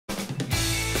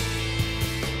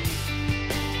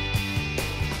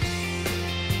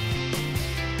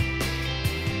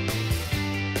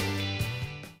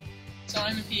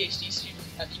PhD student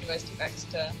at the University of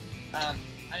Exeter. I'm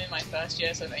in my first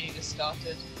year, so I've only just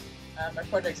started. My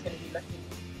project's going to be looking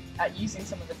at using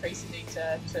some of the tracer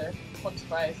data to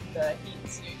quantify the heat and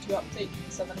CO2 uptake in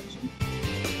the Southern Ocean.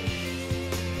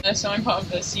 So I'm part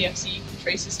of the CFC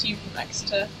tracers team from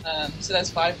Exeter. So there's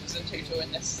 5 of us in total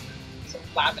in this sort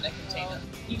of lab in a container.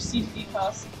 Each C2D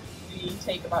class we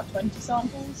take about 20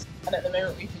 samples, and at the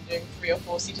moment we've been doing 3 or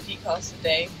 4 C2D casts a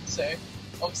day. So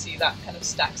obviously that kind of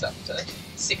stacks up to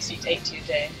 60 to 80 a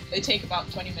day. They take about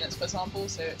 20 minutes per sample,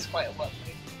 so it's quite a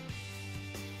workload.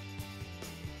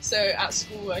 So at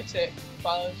school I took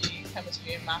biology,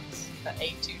 chemistry and maths at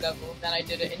A2 level. Then I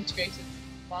did an integrated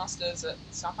master's at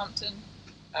Southampton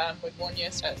with 1 year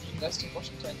at the University of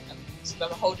Washington, and so then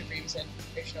the whole degree was in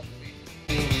oceanography.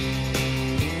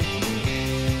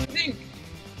 I think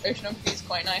oceanography is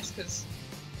quite nice because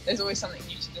there's always something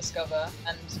new to discover,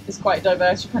 and it's quite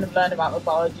diverse. You kind of learn about the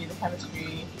biology, the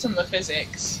chemistry, some of the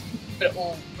physics, but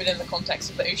all within the context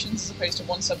of the oceans, as opposed to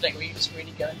one subject where you just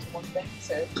really go into one thing.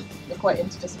 So you're quite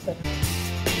interdisciplinary.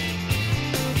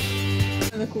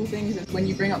 One of the cool things is when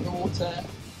you bring up the water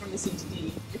from the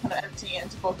C2D, you're kind of emptying it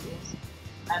into bottles,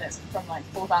 and it's from like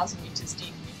 4,000 meters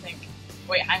deep, and you think,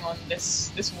 wait, hang on, this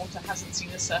water hasn't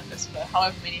seen the surface for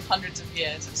however many hundreds of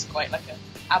years. It's quite like an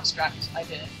abstract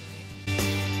idea.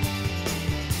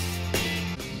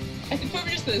 I think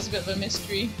probably just that it's a bit of a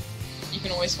mystery. You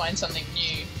can always find something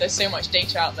new. There's so much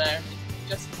data out there,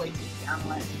 just waiting to be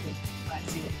analysed and try and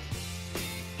see what